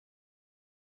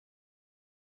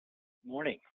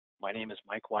Morning. My name is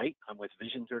Mike White. I'm with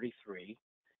Vision 33,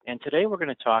 and today we're going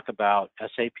to talk about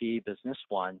SAP Business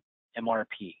One,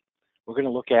 MRP. We're going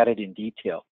to look at it in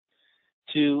detail.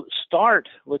 To start,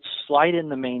 let's slide in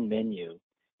the main menu,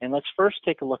 and let's first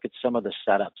take a look at some of the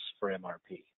setups for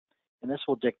MRP. And this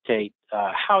will dictate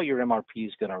how your MRP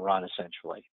is going to run,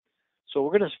 essentially. So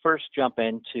we're going to first jump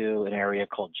into an area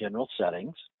called General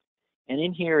Settings, and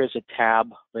in here is a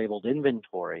tab labeled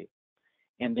Inventory,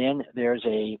 and then there's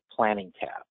a Planning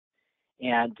tab.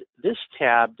 And this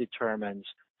tab determines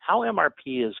how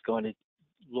MRP is going to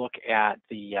look at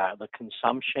the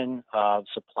consumption of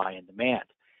supply and demand.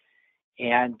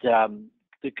 And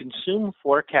the Consume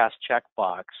Forecast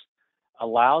checkbox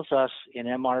allows us in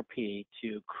MRP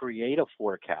to create a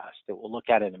forecast that we'll look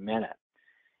at in a minute.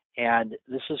 And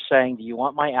this is saying, do you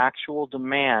want my actual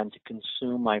demand to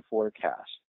consume my forecast?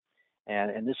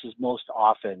 And this is most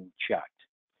often checked.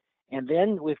 And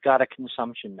then we've got a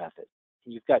consumption method.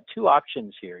 You've got two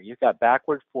options here. You've got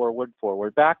backward, forward,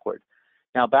 forward, backward.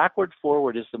 Now, backward,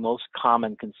 forward is the most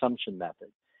common consumption method.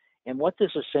 And what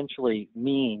this essentially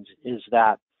means is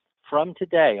that from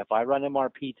today, if I run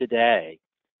MRP today,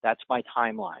 that's my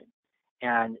timeline.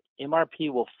 And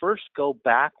MRP will first go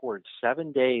backwards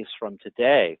 7 days from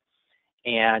today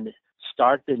and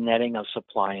start the netting of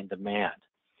supply and demand.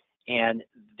 And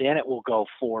then it will go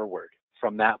forward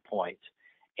from that point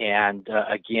and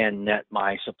again net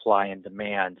my supply and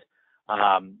demand,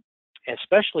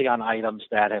 especially on items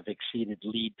that have exceeded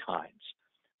lead times.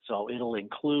 So it'll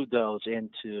include those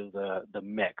into the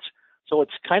mix. So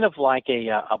it's kind of like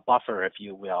a buffer, if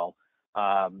you will,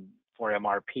 for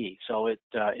MRP. So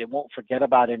it won't forget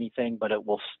about anything, but it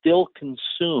will still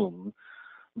consume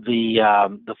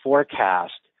the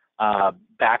forecast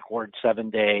backward 7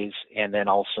 days and then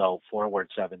also forward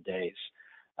 7 days.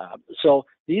 So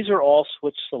these are all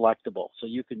switch selectable. So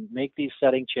you can make these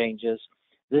setting changes.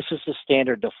 This is the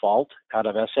standard default out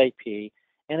of SAP.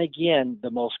 And again,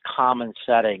 the most common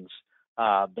settings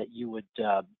that you would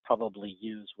probably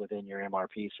use within your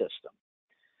MRP system.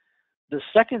 The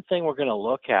second thing we're going to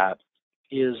look at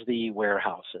is the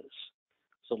warehouses.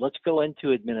 So let's go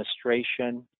into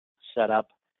administration, setup,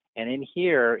 and in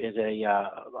here is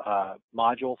a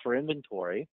module for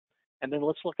inventory. And then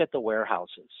let's look at the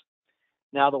warehouses.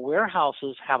 Now, the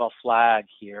warehouses have a flag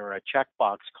here, a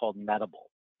checkbox called Nettable.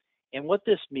 And what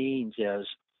this means is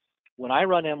when I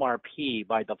run MRP,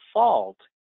 by default,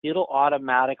 it'll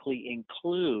automatically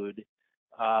include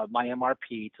my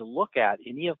MRP to look at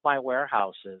any of my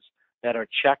warehouses that are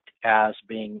checked as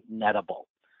being nettable.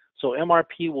 So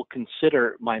MRP will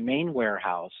consider my main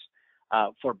warehouse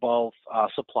for both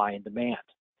supply and demand.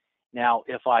 Now,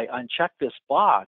 if I uncheck this box,